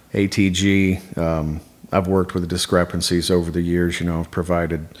 Obviously ATG. I've worked with Discrepancies over the years. I've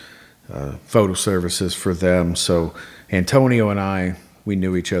provided photo services for them. So Antonio and I, we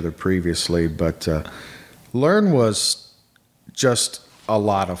knew each other previously, but Learn was just a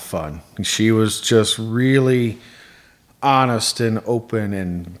lot of fun. She was just really honest and open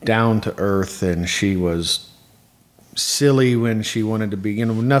and down to earth, and she was silly when she wanted to be.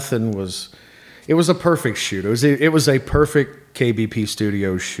 Nothing was. It was a perfect shoot. It was a perfect KBP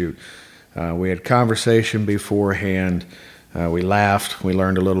Studios shoot. We had conversation beforehand. We laughed. We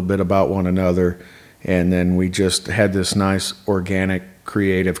learned a little bit about one another, and then we just had this nice, organic,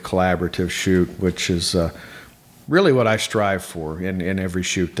 creative, collaborative shoot, which is really what I strive for in every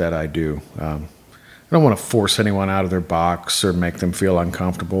shoot that I do. I don't want to force anyone out of their box or make them feel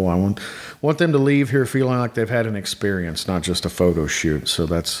uncomfortable. I want them to leave here feeling like they've had an experience, not just a photo shoot. So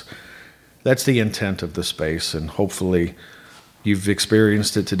that's the intent of the space, and hopefully you've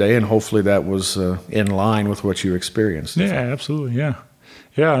experienced it today, and hopefully that was in line with what you experienced. Yeah, absolutely. Yeah.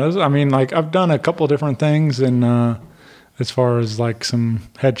 I've done a couple different things, and as far as some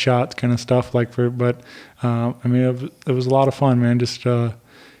headshots kind of stuff, it was a lot of fun, man. Just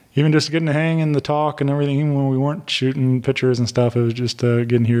even just getting to hang and the talk and everything, even when we weren't shooting pictures and stuff, it was just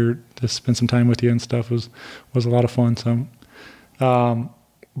getting here to spend some time with you and stuff was a lot of fun. So,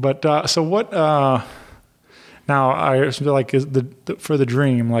 so what? Now, I feel like is for the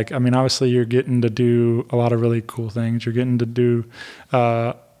dream, obviously you're getting to do a lot of really cool things. You're getting to do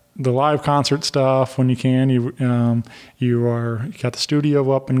the live concert stuff when you can. You got the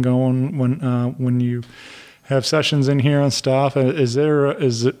studio up and going when you have sessions in here and stuff. Is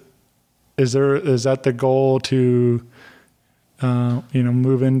that the goal to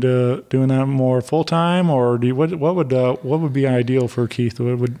move into doing that more full time, or what would be ideal for Keith?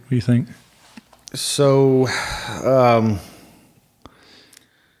 What would you think? So,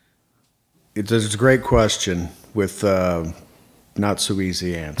 it's a great question with not so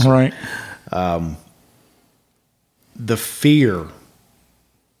easy answer. Right. the fear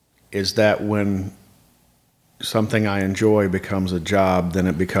is that when something I enjoy becomes a job, then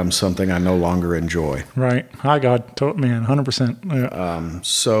it becomes something I no longer enjoy. Right. Hi, God. Man, 100%. Yeah.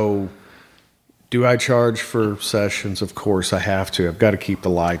 So do I charge for sessions? Of course I have to. I've got to keep the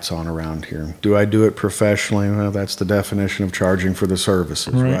lights on around here. Do I do it professionally? Well, that's the definition of charging for the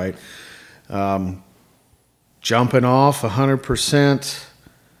services, right? Jumping off 100%,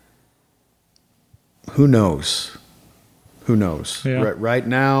 who knows? Who knows? Yeah. Right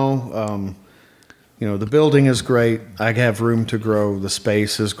now, the building is great. I have room to grow. The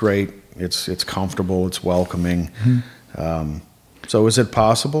space is great. It's comfortable. It's welcoming. So is it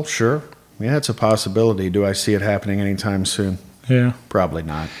possible? Sure. Yeah, it's a possibility. Do I see it happening anytime soon? Yeah. Probably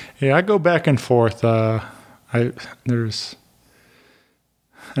not. Yeah, I go back and forth.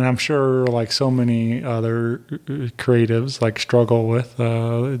 And I'm sure, like so many other creatives, like struggle with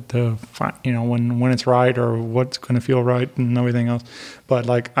when it's right or what's going to feel right and everything else. But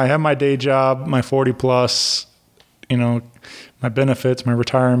like, I have my day job, my 40 plus, my benefits, my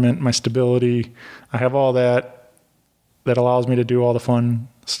retirement, my stability. I have all that allows me to do all the fun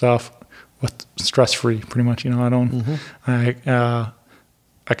stuff with stress free, pretty much. I don't.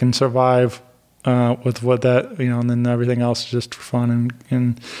 I can survive. With what that, and then everything else is just for fun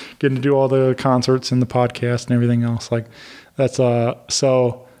and getting to do all the concerts and the podcast and everything else. Like that's,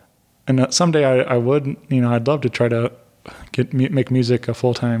 someday I would, I'd love to try to make music a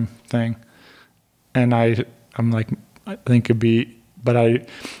full-time thing. And I'm like, I think it'd be, but I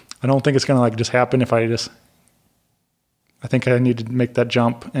don't think it's going to like just happen if I think I need to make that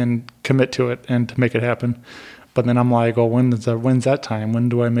jump and commit to it and to make it happen. But then I'm like, when's that time? When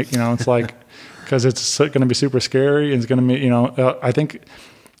do I make, it's like, because it's going to be super scary. And it's going to be, I think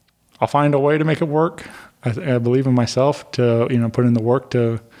I'll find a way to make it work. I believe in myself to, put in the work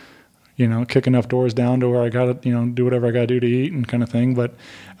to, kick enough doors down to where I got to, do whatever I got to do to eat and kind of thing. But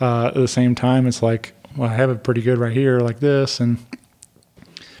at the same time, it's like, well, I have it pretty good right here like this and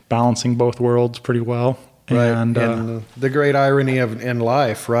balancing both worlds pretty well. Right. And the great irony in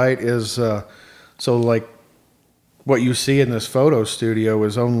life, right, is so like what you see in this photo studio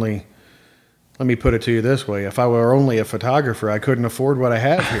is only, let me put it to you this way. If I were only a photographer, I couldn't afford what I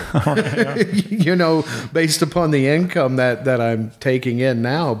have here, based upon the income that I'm taking in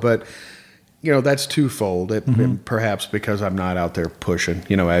now. But, that's twofold. Perhaps because I'm not out there pushing,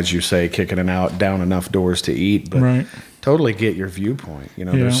 as you say, kicking down enough doors to eat. But totally get your viewpoint.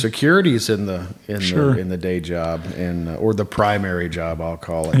 There's securities in the day job or the primary job, I'll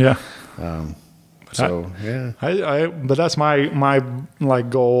call it. Yeah. But that's my like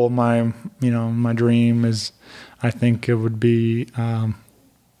goal, my dream is, I think it would be,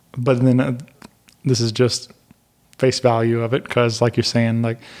 but then this is just face value of it. 'Cause like you're saying,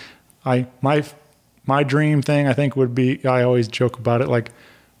 like my dream thing, I think would be, I always joke about it, like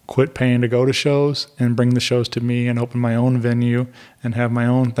quit paying to go to shows and bring the shows to me and open my own venue and have my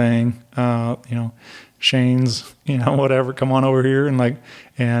own thing, Shane's, whatever, come on over here and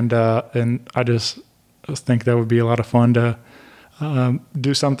I just think that would be a lot of fun to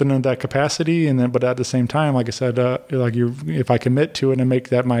do something in that capacity. And then, but at the same time, like I said, if I commit to it and make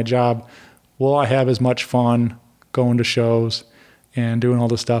that my job, will I have as much fun going to shows and doing all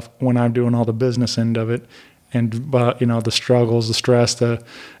the stuff when I'm doing all the business end of it? And, the struggles, the stress,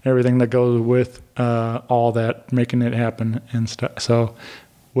 everything that goes with all that, making it happen and stuff. So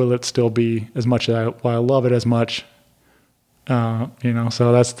will it still be as much as I love it as much? So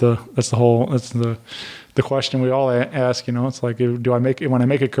that's the question we all ask, it's like, do I make it, when I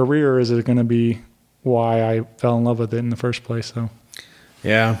make a career, is it going to be why I fell in love with it in the first place? So,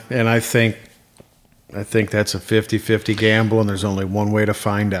 yeah. And I think that's a 50-50 gamble and there's only one way to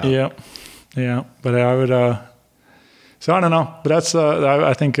find out. Yeah. Yeah. But I would, so I don't know, but that's,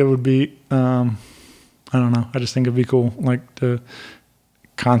 I think it would be, I don't know. I just think it'd be cool, like to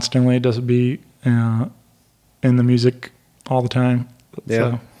constantly just be, in the music all the time. Yeah.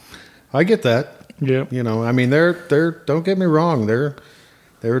 So, I get that. Yeah. There, don't get me wrong. There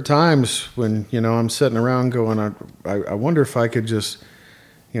are times when, I'm sitting around going, I wonder if I could just,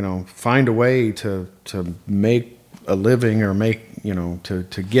 find a way to make a living or make,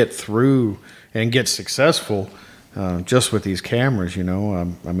 to get through and get successful, just with these cameras,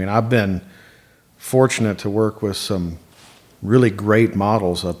 I've been fortunate to work with some really great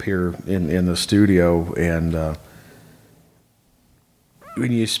models up here in the studio. And,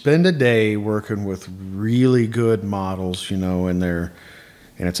 when you spend a day working with really good models, and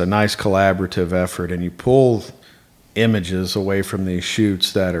it's a nice collaborative effort, and you pull images away from these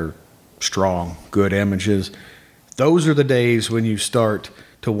shoots that are strong, good images, those are the days when you start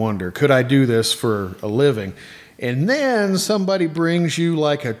to wonder, could I do this for a living? And then somebody brings you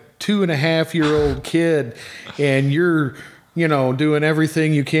like a 2.5-year-old kid, and you're, doing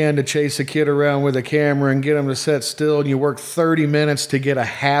everything you can to chase a kid around with a camera and get him to sit still, and you work 30 minutes to get a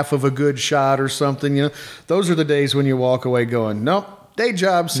half of a good shot or something. Those are the days when you walk away going, nope, day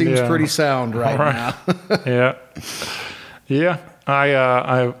job seems pretty sound right now. Yeah.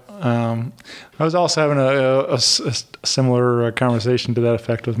 I was also having a similar conversation to that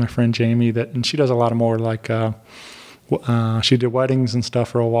effect with my friend Jamie, and she does a lot of more like she did weddings and stuff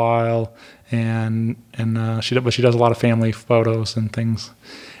for a while, and she does a lot of family photos and things,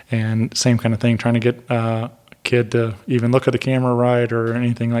 and same kind of thing, trying to get a kid to even look at the camera right or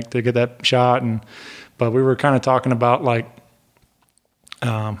anything, like to get that shot. But we were kind of talking about like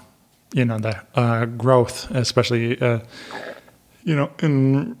the growth, especially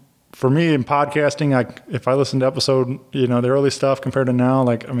for me in podcasting, if I listen to episode, the early stuff compared to now,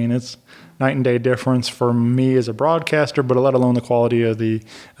 it's night and day difference for me as a broadcaster, but let alone the quality of the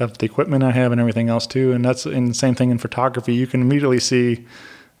equipment I have and everything else too. And that's the same thing in photography. You can immediately see,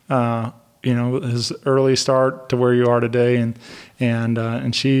 his early start to where you are today.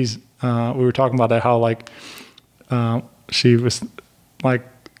 And she's, we were talking about that, how she was like,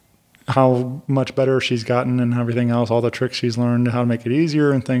 how much better she's gotten and everything else, all the tricks she's learned, how to make it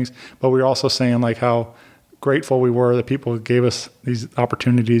easier and things. But we were also saying like how grateful we were that people gave us these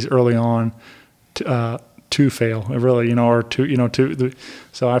opportunities early on to fail, really,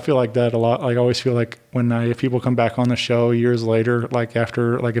 so I feel like that a lot. Like I always feel like if people come back on the show years later, like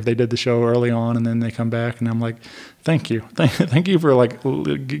after, like if they did the show early on and then they come back and I'm like, thank you for like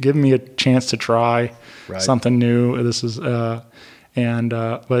giving me a chance to try something new. This is,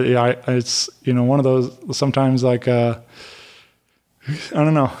 but yeah, it's, one of those sometimes like, I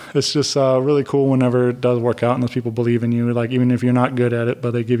don't know. It's just really cool whenever it does work out and those people believe in you. Like even if you're not good at it,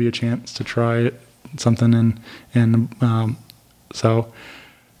 but they give you a chance to try something,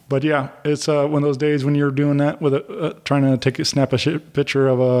 But yeah, it's one of those days when you're doing that with trying to snap a picture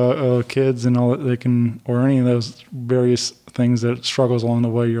of kids and all that they can, or any of those various things that struggles along the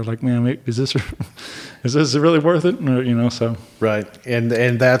way. You're like, man, wait, is this really worth it? So right,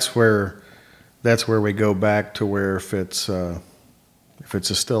 and that's where we go back to where if it's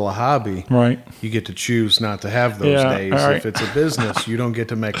still a hobby, right, you get to choose not to have those days. Right. If it's a business, you don't get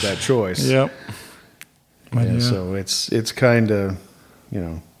to make that choice. Yep. Yeah. So it's kind of,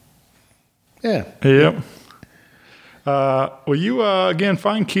 yeah. Yep. Well, you again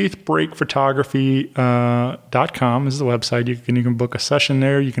find KeithBrakePhotography.com is the website. You can book a session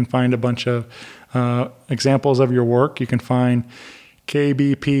there. You can find a bunch of examples of your work. You can find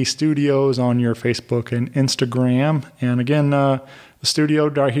KBP Studios on your Facebook and Instagram. And again, the studio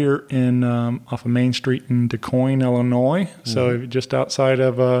right here in off of Main Street in DeCoin, Illinois. So just outside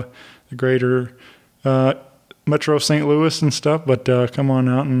of the greater Metro St. Louis and stuff. But come on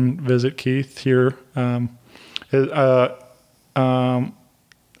out and visit Keith here. And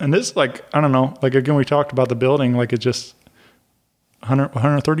this, like, I don't know, like again, we talked about the building, like it's just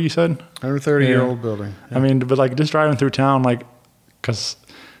 130, you said? 130-year-old building. Yeah. I mean, but like just driving through town, like, cause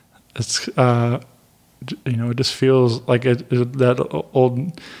it's, it just feels like that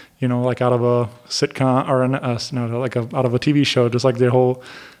old, like out of a sitcom or out of a TV show, just like the whole,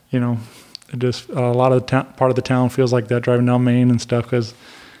 it just a lot of part of the town feels like that driving down Main and stuff. Cause,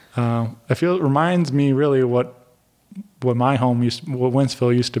 I feel it reminds me really what my home what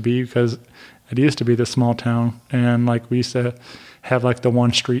Wentzville used to be, because it used to be this small town, and like we used to have like the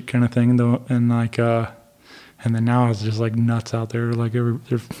one street kind of thing, though, and like and then now it's just like nuts out there. Like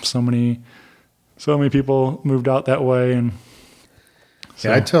there's so many people moved out that way, and so.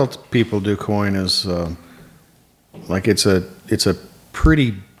 Yeah, I tell people DuQuoin is like it's a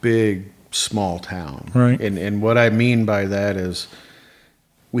pretty big small town, right? And what I mean by that is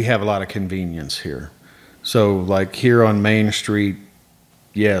we have a lot of convenience here. So like here on Main Street,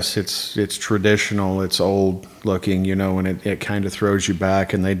 yes, it's traditional, it's old looking, and it kind of throws you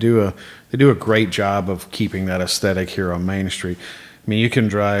back, and they do a great job of keeping that aesthetic here on Main Street. I mean, you can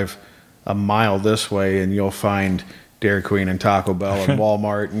drive a mile this way and you'll find Dairy Queen and Taco Bell and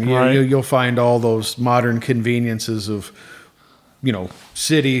Walmart, and right. you'll find all those modern conveniences of,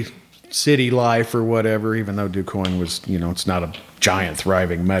 city life or whatever, even though DuQuoin was, it's not a giant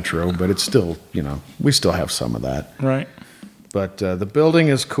thriving metro, but it's still, we still have some of that. Right. But the building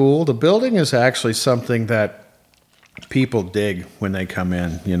is cool. The building is actually something that people dig when they come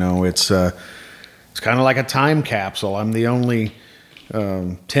in. It's kind of like a time capsule. I'm the only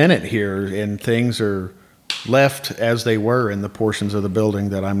tenant here, and things are left as they were in the portions of the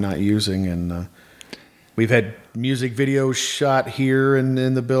building that I'm not using. And we've had music videos shot here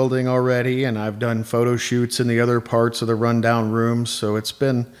in the building already, and I've done photo shoots in the other parts of the rundown rooms. So it's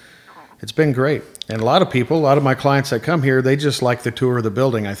been great. And a lot of my clients that come here, they just like the tour of the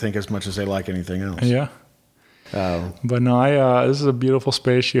building, I think, as much as they like anything else. Yeah. But no, this is a beautiful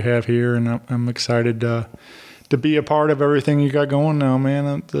space you have here, and I'm excited to be a part of everything you got going now,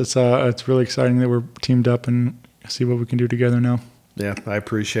 man. It's really exciting that we're teamed up and see what we can do together now. Yeah, I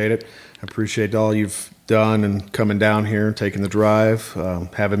appreciate it. I appreciate all you've done and coming down here and taking the drive,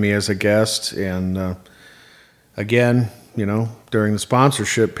 having me as a guest. And again, during the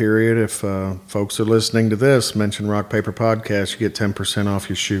sponsorship period, if folks are listening to this, mention Rock Paper Podcast, you get 10% off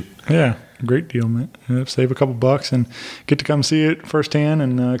your shoot. Yeah, great deal, man. Save a couple bucks and get to come see it firsthand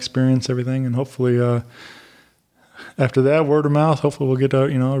and experience everything. And hopefully, after that, word of mouth, hopefully we'll get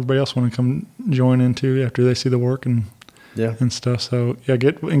everybody else want to come join in too after they see the work and stuff. So yeah,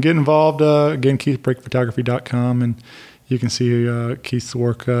 get involved. Again, KeithBrakePhotography.com, and you can see Keith's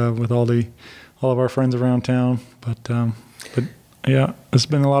work with all of our friends around town. But yeah, it's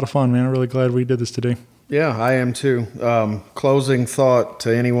been a lot of fun, man. I'm really glad we did this today. Yeah, I am too. Closing thought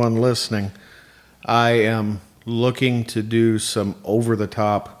to anyone listening. I am looking to do some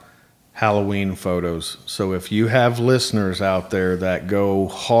over-the-top Halloween photos. So if you have listeners out there that go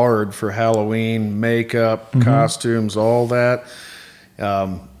hard for Halloween, makeup, costumes, all that,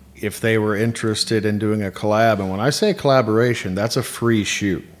 if they were interested in doing a collab, and when I say collaboration, that's a free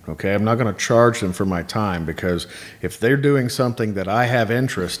shoot. Okay, I'm not going to charge them for my time, because if they're doing something that I have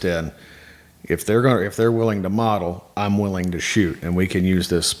interest in, if they're willing to model, I'm willing to shoot, and we can use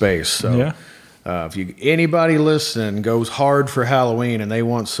this space. So if anybody listening goes hard for Halloween and they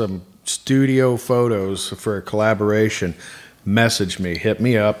want some studio photos for a collaboration, message me, hit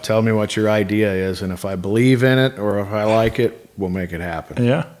me up, tell me what your idea is, and if I believe in it or if I like it, we'll make it happen.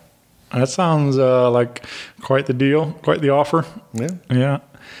 Yeah, that sounds like quite the deal, quite the offer. Yeah.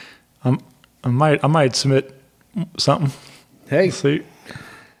 I might submit something. Hey, let's see.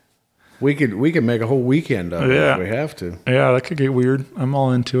 We could make a whole weekend of it if we have to. Yeah, that could get weird. I'm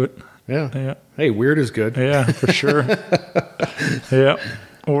all into it. Yeah. Hey, weird is good. Yeah, for sure. Yeah.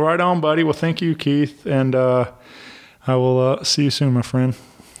 Well, right on, buddy. Well, thank you, Keith, and I will see you soon, my friend.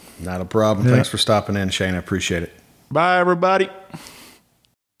 Not a problem. Thanks for stopping in, Shane. I appreciate it. Bye, everybody.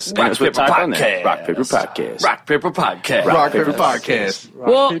 Rock Paper Podcast. Rock Paper Podcast. Rock Paper Podcast. Rock Paper Podcast.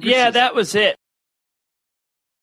 Well, yeah, that was it.